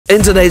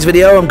In today's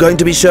video, I'm going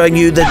to be showing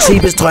you the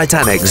cheapest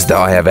Titanics that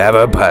I have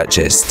ever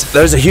purchased.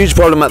 There's a huge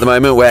problem at the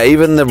moment where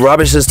even the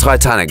rubbishest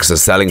Titanics are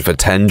selling for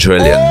 10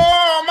 trillion.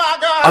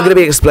 I'm going to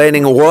be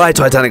explaining why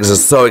Titanics are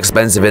so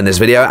expensive in this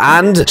video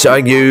and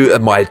showing you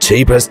my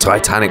cheapest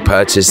Titanic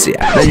purchase yet.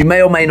 Now, you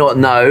may or may not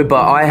know,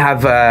 but I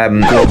have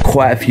got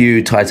quite a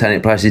few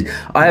Titanic purchases.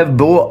 I have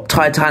bought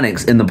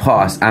Titanics in the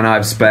past and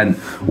I've spent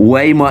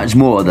way much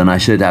more than I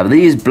should have.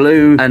 These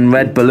blue and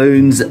red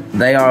balloons,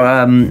 they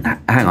are,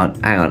 hang on.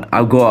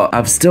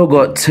 I've still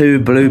got 2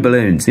 blue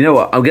balloons. You know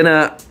what?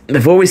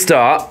 Before we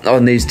start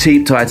on these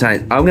cheap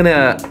Titanics, I'm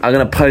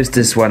gonna post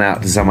this one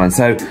out to someone.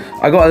 So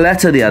I got a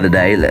letter the other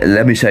day.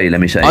 Let me show you.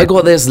 I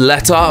got this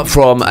letter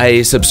from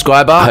a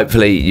subscriber.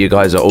 Hopefully you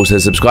guys are also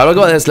subscribed. I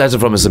got this letter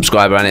from a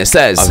subscriber and it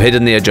says, I've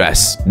hidden the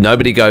address.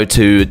 Nobody go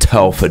to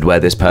Telford where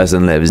this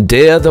person lives.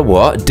 Dear the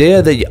what?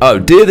 Dear the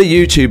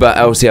YouTuber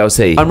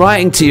LcLc. I'm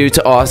writing to you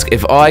to ask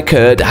if I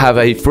could have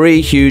a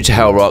free huge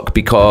hell rock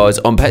because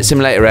on Pet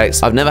Simulator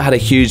X, I've never had a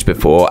huge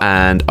before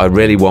and I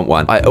really want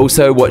one. I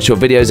also watch your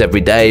videos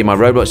every day. My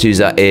Roblox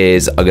user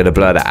is, I'm gonna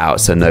blur that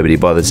out so nobody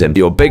bothers him.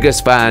 Your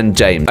biggest fan,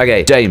 James.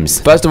 Okay,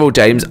 James. First of all,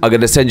 James, I'm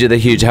gonna send you the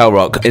huge hell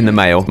rock in the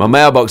mail. My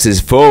mailbox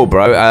is full,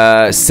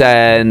 bro.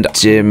 Send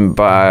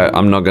Jimbo.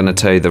 I'm not gonna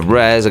tell you the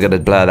res. I'm gonna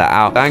blur that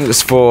out.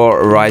 Thanks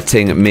for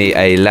writing me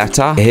a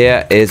letter.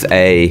 Here is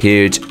a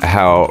huge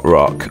hell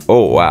rock.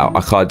 Oh, wow. I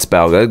can't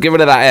spell. Get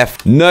rid of that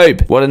F.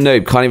 Noob. What a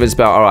noob. Can't even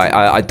spell. All right.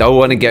 I don't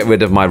want to get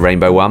rid of my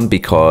rainbow one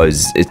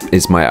because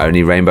it's my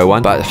only rainbow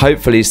one. But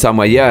hopefully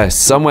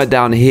somewhere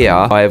down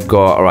here, I've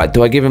got, all right,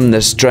 do I give him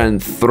the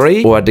strength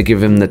 3 or do I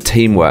give him the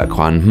teamwork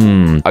one?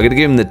 I'm gonna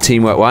give him the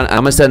teamwork one. I'm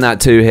gonna send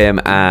that to him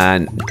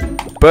and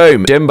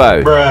boom,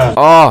 Jimbo. Bruh.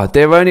 Oh,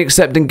 they're only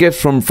accepting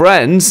gifts from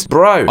friends.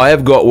 Bro, I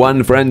have got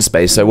 1 friend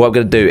space, so what I'm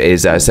gonna do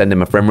is send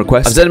him a friend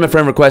request. I've sent him a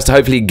friend request,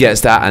 hopefully he gets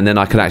that, and then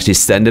I can actually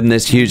send him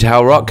this huge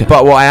hell rock.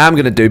 But what I am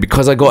gonna do,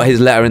 because I got his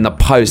letter in the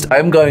post,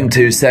 I'm going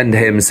to send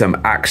him I'm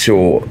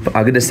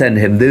gonna send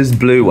him this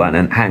blue one,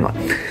 and hang on.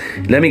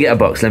 Let me get a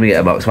box,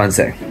 1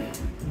 sec.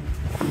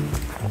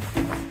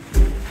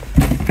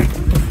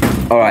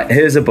 Alright,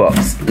 here's a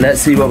box.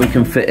 Let's see what we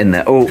can fit in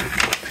there. Oh,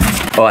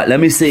 alright,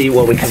 let me see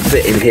what we can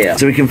fit in here.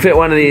 So we can fit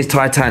one of these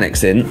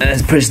Titanics in.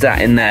 Let's push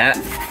that in there.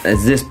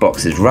 As this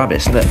box is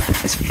rubbish. Look,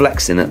 it's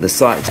flexing at the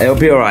side. It'll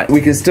be alright. We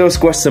can still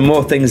squash some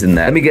more things in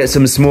there. Let me get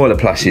some smaller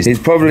plushies. He's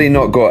probably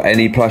not got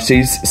any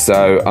plushies,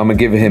 so I'm gonna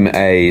give him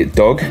a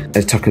dog.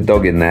 Let's chuck a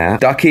dog in there.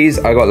 Duckies,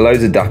 I got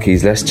loads of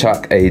duckies. Let's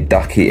chuck a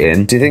ducky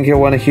in. Do you think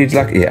he'll want a huge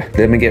Lucki? Yeah,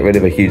 let me get rid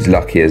of a huge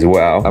Lucki as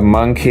well. A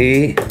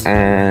monkey,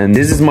 and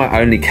this is my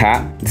only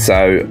cat,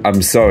 so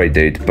I'm sorry,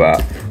 dude,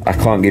 but I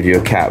can't give you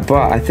a cat.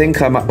 But I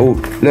think I might.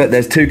 Oh, look,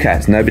 there's 2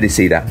 cats. Nobody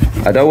see that.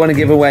 I don't want to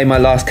give away my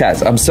last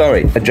cats. I'm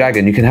sorry. A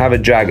dragon. You can have a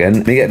dragon.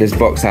 Let me get this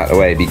box out of the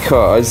way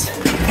because,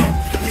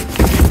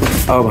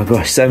 oh my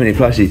gosh, so many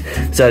plushies.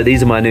 So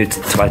these are my new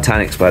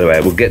Titanics, by the way.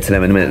 We'll get to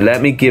them in a minute.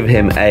 Let me give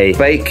him a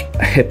fake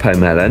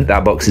Hippomelon.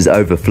 That box is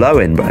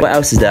overflowing, bro. What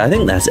else is there? I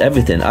think that's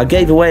everything. I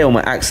gave away all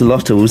my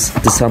axolotls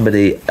to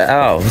somebody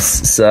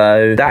else,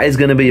 so that is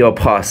going to be your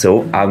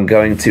parcel. I'm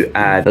going to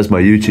add, that's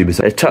my YouTuber,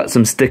 so I chucked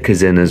some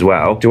stickers in as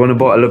well. Do you want a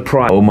bottle of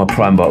Prime? All my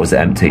Prime bottles are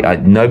empty.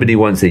 Nobody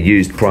wants a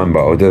used Prime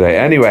bottle, do they?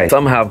 Anyway,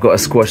 somehow I've got to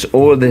squash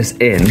all of this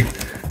in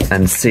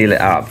and seal it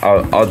up.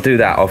 I'll do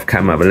that off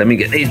camera, but let me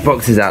get these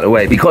boxes out of the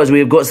way because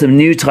we've got some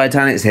new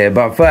Titanics here.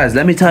 But first,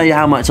 let me tell you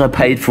how much I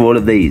paid for all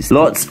of these.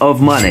 Lots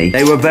of money.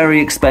 They were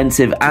very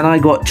expensive and I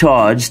got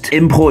charged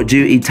import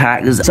duty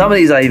tax. Some of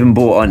these I even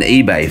bought on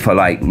eBay for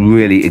like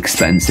really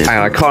expensive.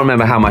 I can't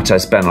remember how much I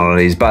spent on all of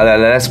these, but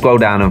let's scroll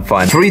down and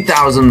find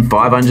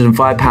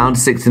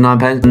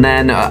 £3,505.69. And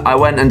then I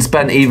went and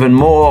spent even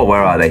more.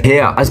 Where are they?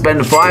 Here, I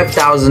spent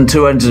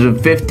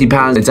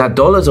 £5,250. Is that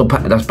dollars or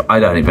pounds? I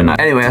don't even know.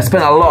 Anyway, I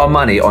spent a lot of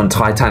money on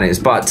Titanics,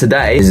 but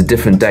today is a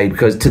different day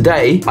because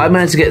today I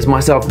managed to get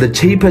myself the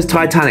cheapest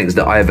Titanics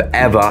that I've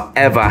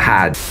ever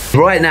had.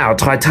 Right now,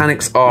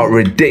 Titanics are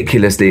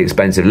ridiculously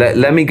expensive.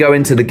 Let me go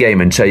into the game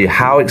and show you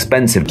how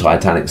expensive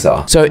Titanics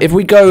are. So if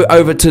we go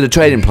over to the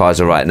trading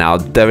plaza right now,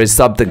 there is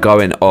something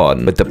going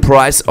on with the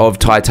price of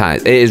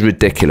Titanics. It is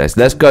ridiculous.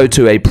 Let's go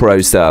to a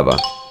pro server.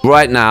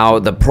 Right now,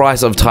 the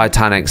price of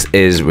Titanics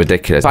is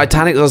ridiculous.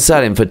 Titanics are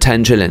selling for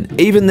 10 trillion.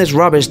 Even this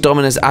rubbish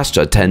Dominus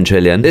Astra, 10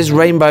 trillion. This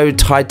rainbow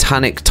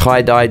Titanic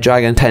tie-dye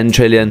dragon, 10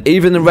 trillion.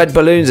 Even the red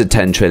balloons are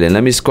 10 trillion.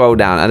 Let me scroll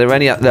down. Are there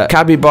any other?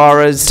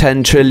 Capybaras,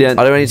 10 trillion.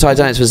 Are there any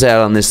Titanics for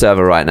sale on this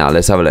server right now?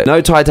 Let's have a look.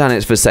 No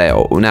Titanics for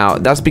sale. Now,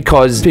 that's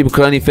because people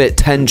can only fit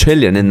 10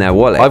 trillion in their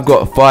wallet. I've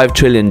got 5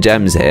 trillion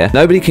gems here.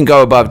 Nobody can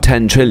go above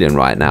 10 trillion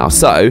right now.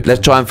 So, let's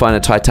try and find a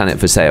Titanic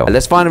for sale.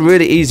 Let's find a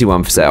really easy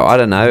one for sale. I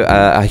don't know,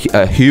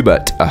 a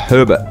Hubert. A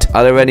Herbert.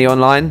 Are there any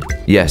online?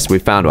 Yes, we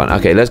found one.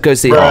 Okay, let's go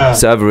see. Oh,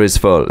 server is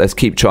full. Let's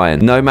keep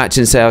trying. No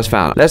matching sales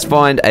found. Let's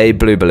find a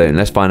blue balloon.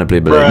 Let's find a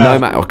blue balloon. No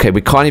match. Okay, we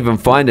can't even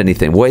find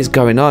anything. What is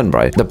going on,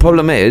 bro? The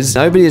problem is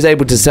nobody is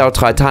able to sell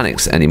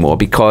Titanics anymore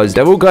because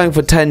they're all going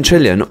for 10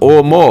 trillion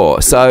or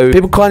more. So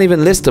people can't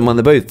even list them on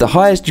the booth. The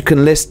highest you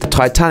can list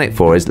Titanic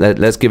for is,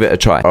 let's give it a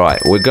try. All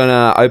right, we're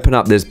gonna open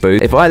up this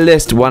booth. If I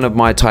list one of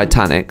my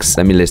Titanics,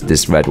 let me list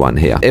this red one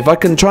here. If I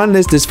can try and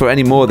list this for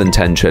any more than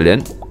 10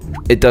 trillion,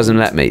 it doesn't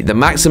let me. The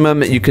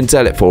maximum you can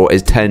sell it for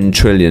is 10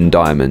 trillion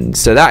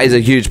diamonds. So that is a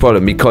huge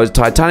problem because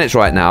Titanics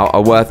right now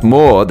are worth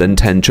more than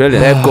 10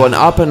 trillion. They've gone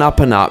up and up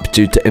and up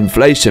due to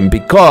inflation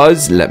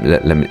because, let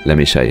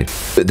me show you.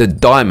 The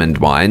diamond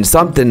mine,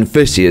 something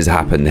fishy has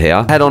happened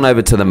here. Head on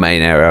over to the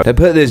main area. They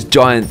put this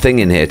giant thing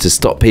in here to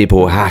stop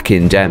people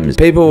hacking gems.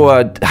 People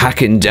are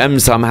hacking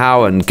gems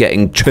somehow and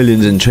getting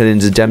trillions and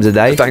trillions of gems a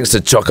day. Thanks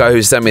to Choco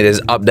who sent me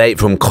this update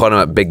from Connor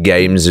at Big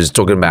Games who's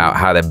talking about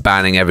how they're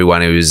banning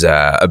everyone who's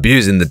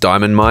abusing the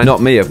diamond mine. Not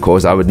me, of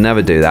course. I would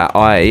never do that.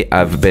 I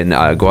have been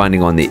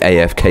grinding on the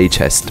AFK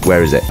chest.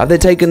 Where is it? Have they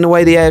taken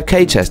away the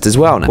AFK chest as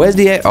well now? Where's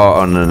the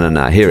oh,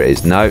 no. Here it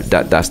is. No,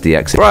 that's the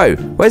exit. Bro,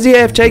 where's the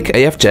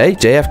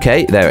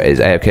JFK? There it is.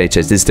 AFK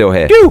chest is still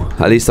here. Phew!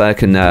 At least I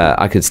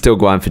can still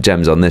grind for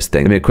gems on this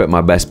thing. Let me equip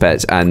my best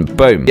pets and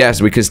boom.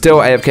 Yes, we can still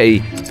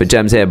AFK for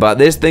gems here, but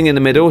this thing in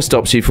the middle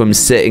stops you from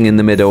sitting in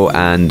the middle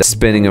and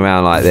spinning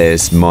around like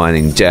this,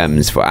 mining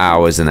gems for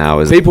hours and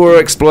hours. People are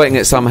exploiting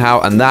it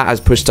somehow, and that has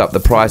pushed up the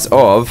price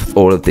of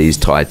all of these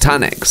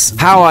Titanics.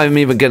 How I'm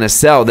even going to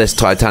sell this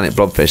Titanic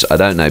blobfish, I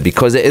don't know,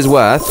 because it is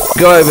worth.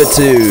 Go over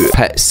to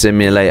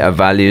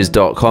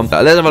petsimulatorvalues.com.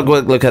 Let's have a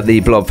quick look at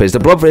the blobfish. The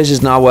blobfish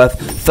is now worth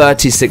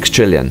 36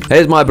 trillion.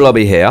 Here's my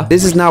blobby here.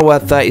 This is now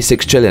worth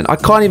 36 trillion. I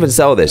can't even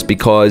sell this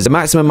because the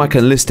maximum I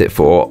can list it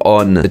for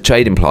on the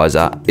trading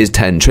plaza is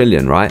 10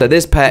 trillion, right? So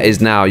this pet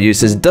is now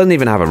useless. It doesn't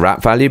even have a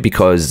wrap value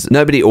because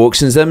nobody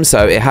auctions them,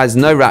 so it has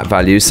no wrap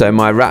value. So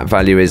my wrap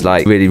value is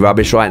like really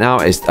rubbish right now.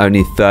 It's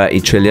only 30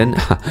 trillion.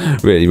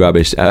 Really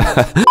rubbish.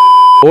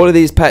 All of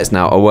these pets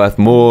now are worth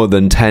more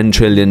than 10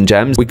 trillion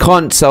gems. We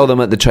can't sell them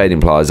at the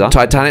trading plaza.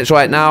 Titanics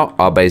right now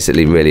are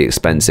basically really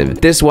expensive.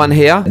 This one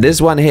here,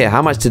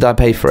 how much did I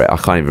pay for it? I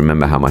can't even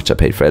remember how much I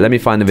paid for it. Let me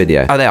find the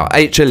video. Oh, they are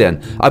 8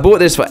 trillion. I bought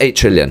this for 8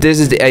 trillion.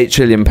 This is the 8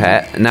 trillion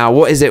pet. Now,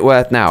 what is it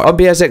worth now? On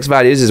PSX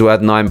values is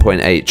worth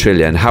 9.8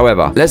 trillion.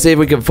 However, let's see if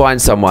we can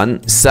find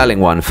someone selling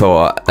one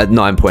for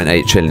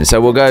 9.8 trillion. So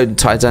we'll go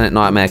Titanic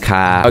Nightmare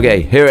Cat.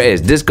 Okay, here it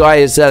is. This guy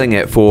is selling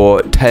it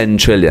for 10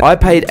 trillion. I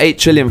paid 8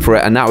 trillion for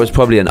it, and that was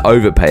probably an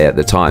overpay at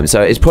the time,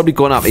 so it's probably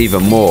gone up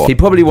even more. He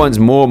probably wants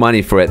more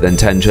money for it than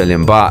 10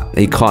 trillion, but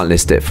he can't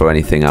list it for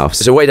anything else.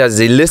 So what he does is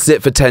he lists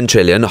it for 10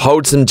 trillion,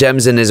 holds some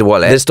gems in his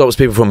wallet. This stops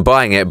people from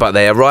buying it, but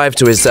they arrive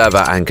to his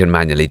server and can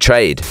manually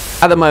trade.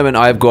 At the moment,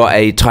 I've got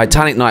a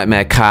Titanic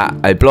Nightmare Cat,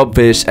 a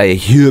blobfish, a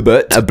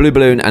Hubert, a blue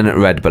balloon, and a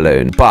red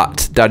balloon,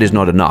 but that is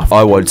not enough.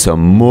 I want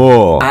some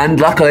more. And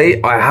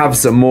luckily, I have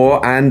some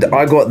more, and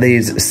I got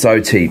these so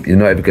cheap. You're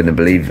not ever going to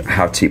believe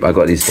how cheap I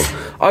got these for.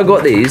 I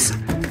got these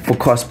for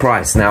cost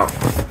price. Now,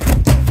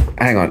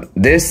 hang on.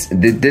 This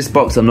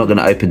box I'm not going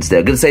to open today.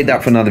 I'm going to save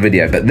that for another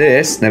video. But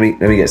this, let me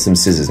get some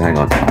scissors. Hang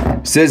on.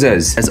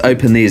 Scissors. Let's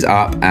open these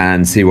up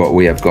and see what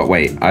we have got.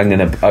 Wait, I'm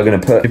gonna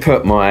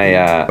put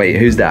my wait,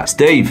 who's that?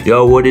 Steve.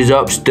 Yo, what is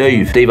up,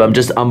 Steve? Steve, I'm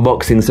just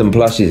unboxing some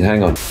plushies.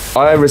 Hang on.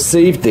 I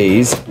received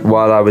these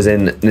while I was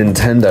in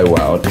Nintendo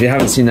World. If you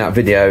haven't seen that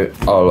video,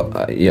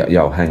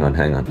 yo, hang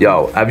on.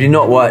 Yo, have you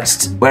not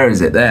watched? Where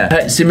is it? There.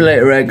 Pet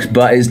Simulator X,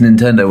 but it's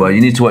Nintendo World.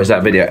 You need to watch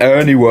that video.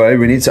 Anyway,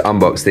 we need to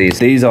unbox these.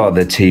 These are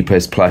the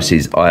cheapest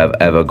plushies I have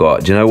ever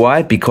got. Do you know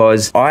why?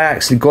 Because I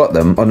actually got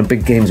them on a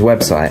Big Games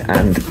website,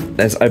 and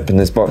let's open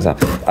this box up.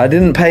 I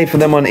didn't pay for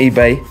them on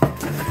eBay.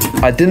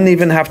 I didn't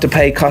even have to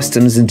pay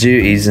customs and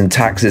duties and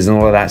taxes and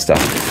all of that stuff.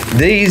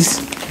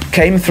 These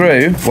came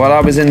through while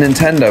I was in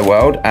Nintendo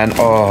World, and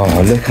oh,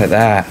 look at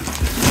that.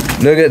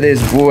 Look at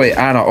this boy,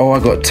 Anna. Oh, I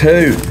got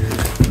two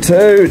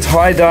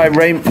tie-dye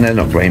rainbow. No,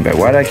 not rainbow.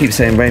 Why do I keep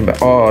saying rainbow?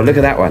 Oh, look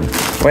at that one.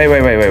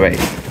 Wait.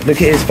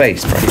 Look at his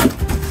face, bro.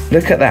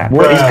 Look at that.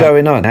 What is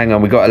going on? Hang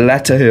on, we got a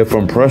letter here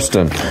from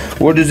Preston.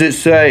 What does it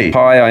say?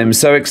 Hi, I am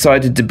so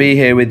excited to be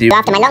here with you.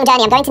 After my long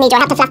journey, I'm going to need your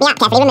help to fluff me up.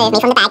 Carefully remove me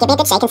from the bag. Give me a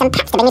good shake and some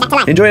pats to bring me back to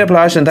life. Enjoy your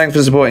plush and thanks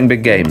for supporting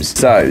Big Games.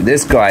 So,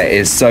 this guy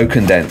is so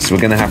condensed. We're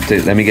going to have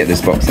to... Let me get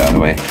this box out of the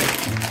way.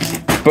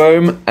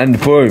 Boom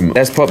and boom.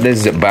 Let's pop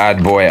this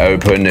bad boy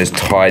open, this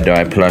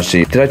tie-dye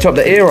plushie. Did I chop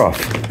the ear off?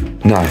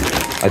 No,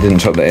 I didn't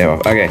chop the ear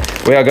off. Okay,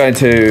 we are going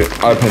to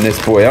open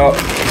this boy up.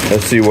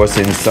 Let's see what's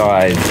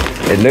inside.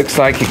 It looks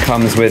like it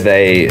comes with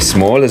a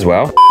small as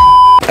well,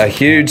 a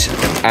huge,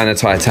 and a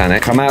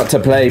Titanic. Come out to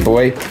play,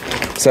 boy.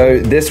 So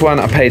this one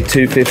I paid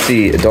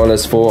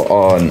 $250 for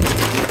on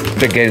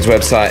Big Games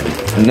website.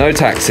 No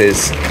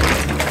taxes.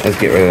 Let's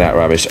get rid of that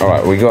rubbish. All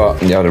right, we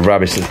got, yeah, the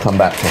rubbish has come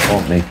back to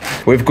haunt me.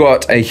 We've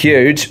got a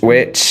huge,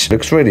 which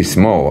looks really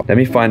small. Let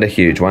me find a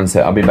huge. One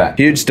sec, I'll be back.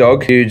 Huge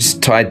dog, huge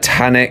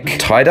Titanic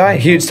tie-dye,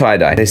 huge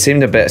tie-dye. They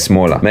seemed a bit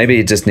smaller. Maybe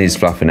it just needs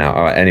fluffing out.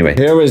 All right, anyway,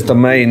 here is the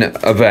main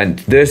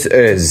event. This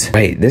is,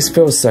 wait, this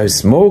feels so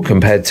small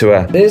compared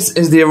to this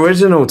is the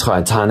original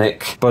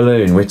Titanic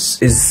balloon,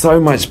 which is so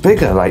much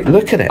bigger. Like,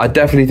 look at it. I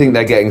definitely think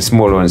they're getting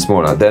smaller and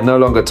smaller. They're no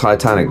longer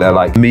Titanic. They're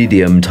like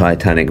medium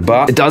Titanic,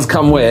 but it does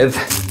come with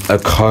a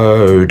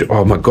code.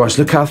 Oh my gosh,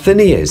 look how thin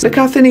he is. Look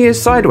how thin he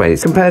is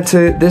sideways compared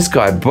to this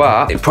guy,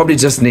 but it probably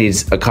just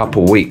needs a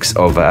couple weeks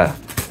of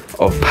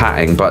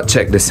patting. But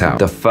check this out.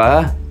 The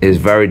fur is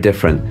very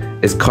different.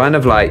 It's kind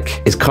of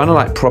like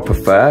proper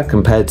fur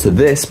compared to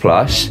this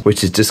plush,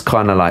 which is just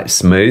kind of like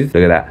smooth.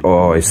 Look at that.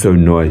 Oh, it's so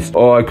nice.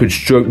 Oh, I could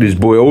stroke this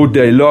boy all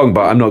day long,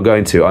 but I'm not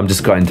going to. I'm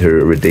just going to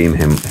redeem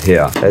him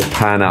here. Let's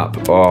pan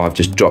up. Oh, I've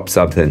just dropped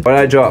something. What did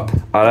I drop?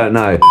 I don't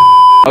know.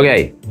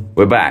 Okay,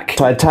 we're back.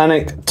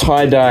 Titanic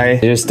tie-dye.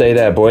 You just stay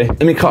there, boy.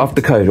 Let me cut off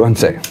the code. One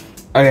sec.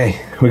 Okay,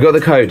 we got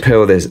the code.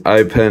 Peel this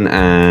open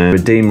and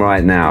redeem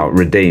right now.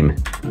 Redeem.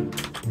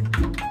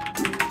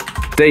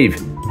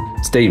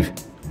 Steve,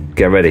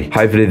 get ready.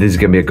 Hopefully this is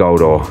gonna be a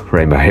gold or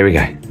rainbow. Here we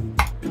go.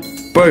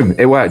 Boom,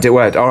 it worked.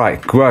 All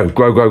right, grow.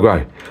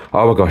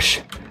 Oh my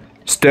gosh.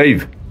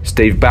 Steve,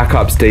 back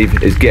up,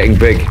 Steve. It's getting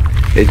big.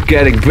 It's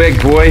getting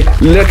big, boy.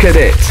 Look at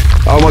it.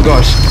 Oh my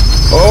gosh.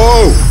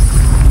 Oh!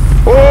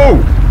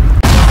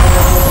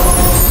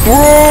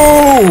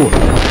 Bro!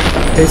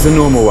 Here's the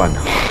normal one.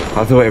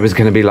 I thought it was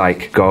going to be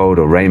like gold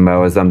or rainbow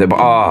or something,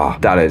 but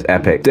that is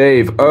epic.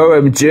 Steve,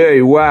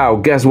 OMG, wow.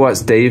 Guess what,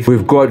 Steve?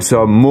 We've got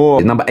some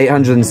more. Number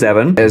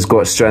 807. It's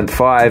got strength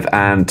 5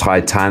 and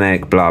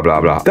Titanic, blah,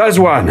 blah, blah. That's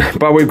one,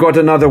 but we've got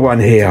another one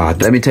here.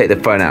 Let me take the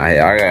phone out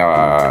here.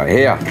 Okay,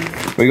 here.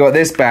 We got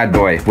this bad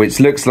boy, which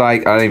looks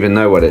like, I don't even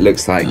know what it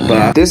looks like,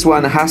 but this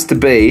one has to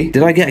be,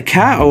 did I get a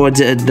cat or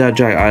did I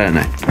drag? I don't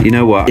know. You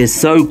know what? It's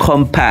so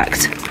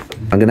compact.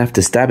 I'm going to have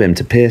to stab him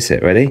to pierce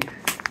it. Ready?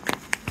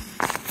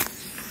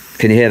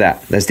 Can you hear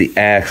that? That's the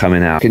air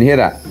coming out. Can you hear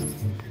that?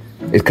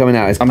 It's coming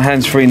out. I'm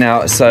hands-free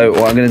now, so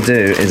what I'm going to do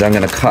is I'm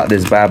going to cut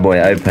this bad boy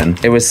open.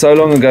 It was so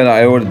long ago that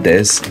I ordered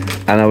this,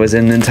 and I was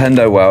in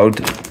Nintendo World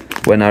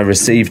when I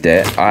received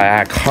it.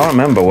 I can't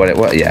remember what it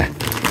was. Yeah.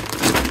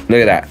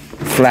 Look at that.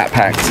 Flat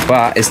packed.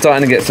 But it's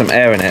starting to get some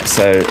air in it,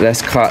 so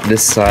let's cut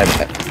this side.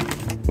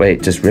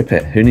 Wait, just rip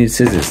it. Who needs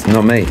scissors?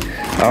 Not me.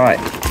 All right.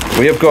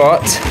 We have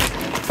got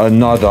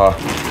another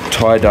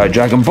tie-dye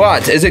dragon,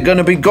 but is it going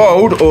to be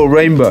gold or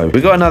rainbow?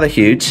 We got another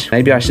huge.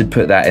 Maybe I should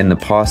put that in the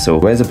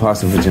parcel. Where's the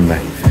parcel for Jimbo?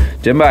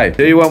 Jimbo,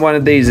 do you want one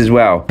of these as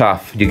well?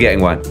 Tough, you're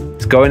getting one.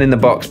 It's going in the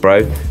box,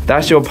 bro.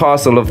 That's your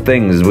parcel of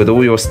things with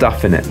all your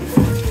stuff in it.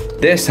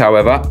 This,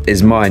 however,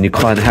 is mine. You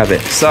can't have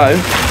it. So,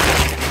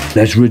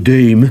 let's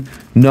redeem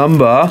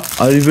number. I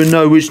don't even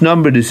know which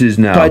number this is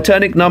now.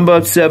 Titanic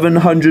number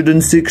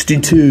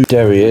 762.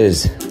 There he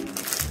is.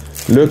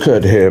 Look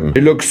at him. He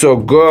looks so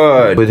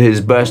good with his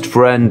best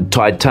friend,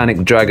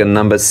 Titanic Dragon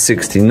number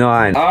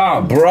 69.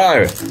 Ah,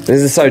 bro. This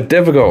is so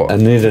difficult. I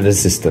need an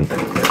assistant.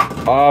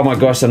 Oh my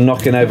gosh, I'm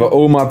knocking over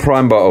all my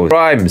Prime bottles.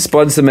 Prime,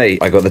 sponsor me.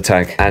 I got the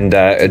tag. And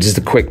just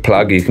a quick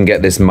plug, you can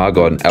get this mug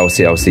on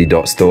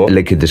lclc.store.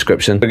 Link in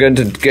description. We're going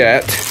to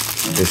get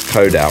this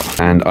code out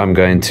and I'm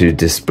going to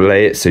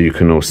display it so you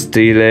can all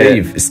steal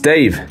it.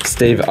 Steve,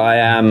 I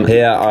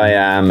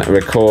am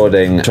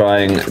recording,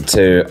 trying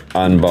to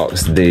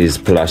unbox these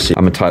plushies.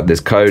 I'm gonna type this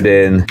code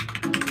in.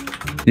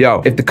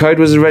 Yo, if the code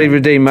was already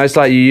redeemed, most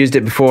likely you used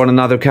it before on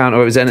another account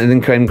or it was entered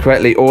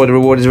incorrectly, or the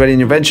reward is already in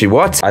your inventory.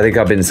 What? I think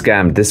I've been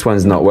scammed. This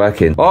one's not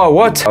working. Oh,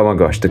 what? Oh my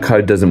gosh, the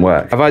code doesn't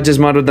work. Have I just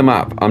muddled them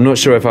up? I'm not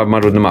sure if I've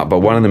muddled them up, but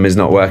one of them is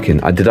not working.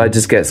 Did I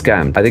just get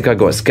scammed? I think I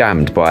got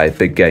scammed by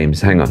Big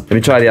Games. Hang on. Let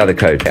me try the other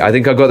code. I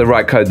think I got the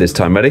right code this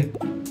time. Ready?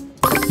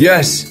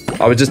 Yes!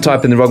 I was just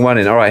typing the wrong one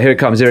in. All right, here it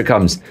comes, here it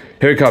comes.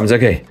 Here it comes,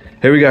 okay.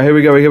 Here we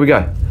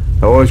go.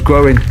 Oh, it's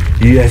growing.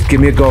 Yes, give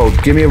me a gold.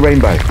 Give me a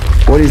rainbow.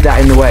 What is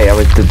that in the way?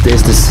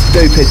 There's the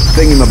stupid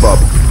thingamabob.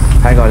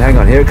 Hang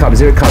on. Here it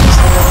comes.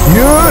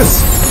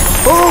 Yes!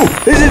 Oh,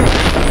 is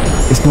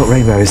it? It's not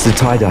rainbow, it's the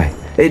tie-dye.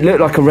 It looked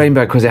like a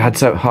rainbow because it had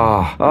so...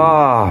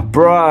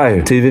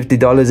 bro.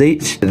 $250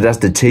 each? That's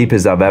the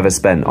cheapest I've ever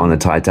spent on a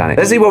Titanic.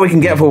 Let's see what we can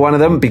get for one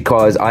of them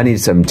because I need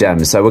some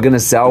gems. So we're going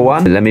to sell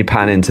one. Let me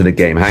pan into the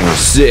game. Hang on.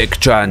 Sick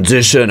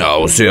transition.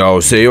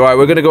 LcLc. Right,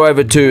 we're going to go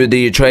over to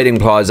the trading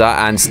plaza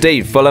and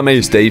Steve, follow me,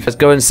 Steve. Let's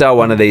go and sell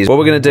one of these. What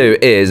we're going to do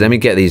is, let me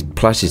get these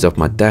plushies off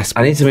my desk.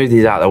 I need to move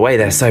these out of the way.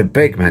 They're so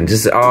big, man.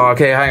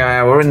 Okay, hang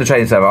on. We're in the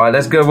trading server. All right,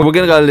 let's go. We're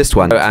going to go list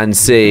one and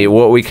see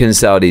what we can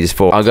sell these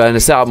for. I'm going to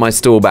set up my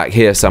stall back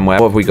here somewhere.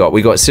 What have we got?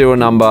 We got serial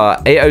number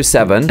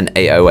 807 and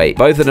 808.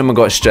 Both of them have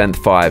got strength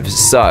 5.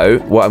 So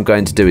what I'm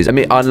going to do is let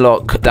me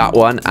unlock that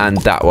one and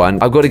that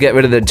one. I've got to get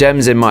rid of the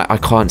gems in my... I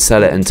can't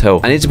sell it until...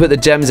 I need to put the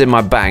gems in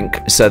my bank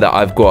so that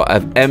I've got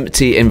an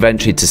empty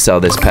inventory to sell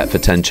this pet for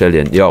 10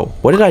 trillion. Yo,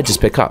 what did I just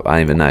pick up? I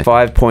don't even know.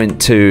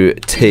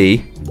 5.2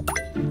 T.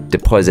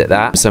 deposit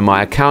that. So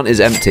my account is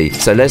empty.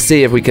 So let's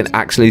see if we can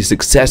actually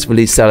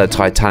successfully sell a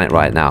Titanic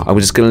right now. I'm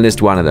just going to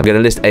list one of them. I'm going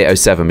to list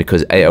 807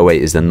 because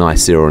 808 is the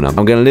nice serial number.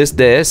 I'm going to list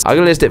this. I'm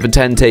going to list it for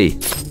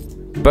 10T.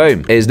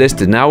 Boom, it is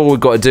listed. Now all we've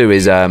got to do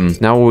is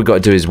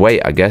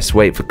wait, I guess.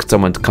 Wait for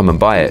someone to come and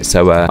buy it.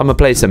 So I'm gonna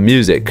play some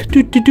music. Actually,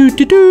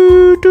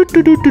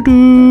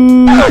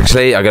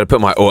 I gotta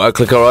put my auto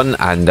clicker on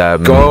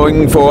and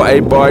going for a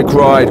bike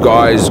ride,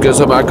 guys. Get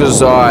some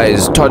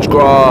exercise, touch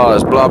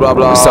grass, blah blah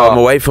blah. So I'm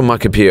away from my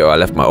computer. I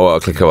left my auto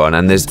clicker on,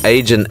 and this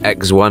Agent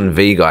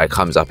X1V guy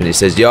comes up and he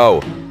says,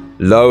 "Yo,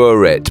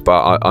 lower it,"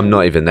 but I'm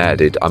not even there,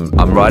 dude. I'm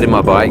riding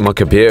my bike. My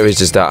computer is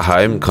just at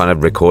home, kind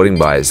of recording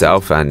by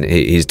itself, and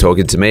he's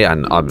talking to me,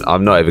 and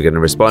I'm not even going to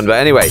respond. But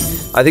anyway,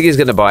 I think he's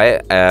going to buy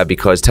it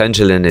because 10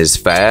 trillion is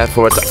fair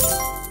for it.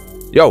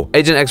 Yo,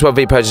 Agent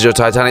X1V purchased your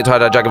Titanic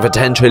tie-dye dragon for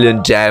 10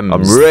 trillion gems.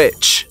 I'm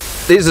rich.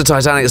 These are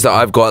Titanics that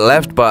I've got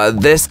left,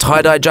 but this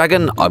tie-dye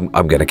dragon, I'm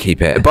going to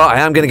keep it. But I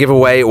am going to give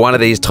away one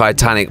of these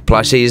Titanic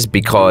plushies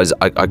because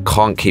I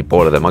can't keep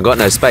all of them. I got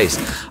no space.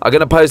 I'm going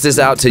to post this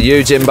out to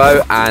you,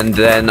 Jimbo, and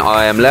then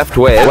I am left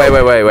with...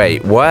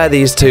 Wait. Why are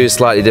these two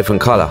slightly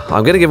different color?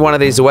 I'm going to give one of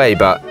these away,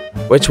 but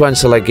which one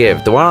shall I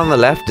give? The one on the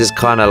left is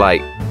kind of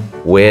like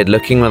weird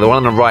looking, and the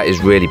one on the right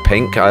is really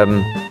pink.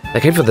 They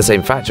came from the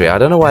same factory. I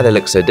don't know why they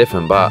look so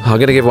different, but I'm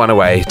going to give one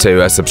away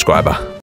to a subscriber.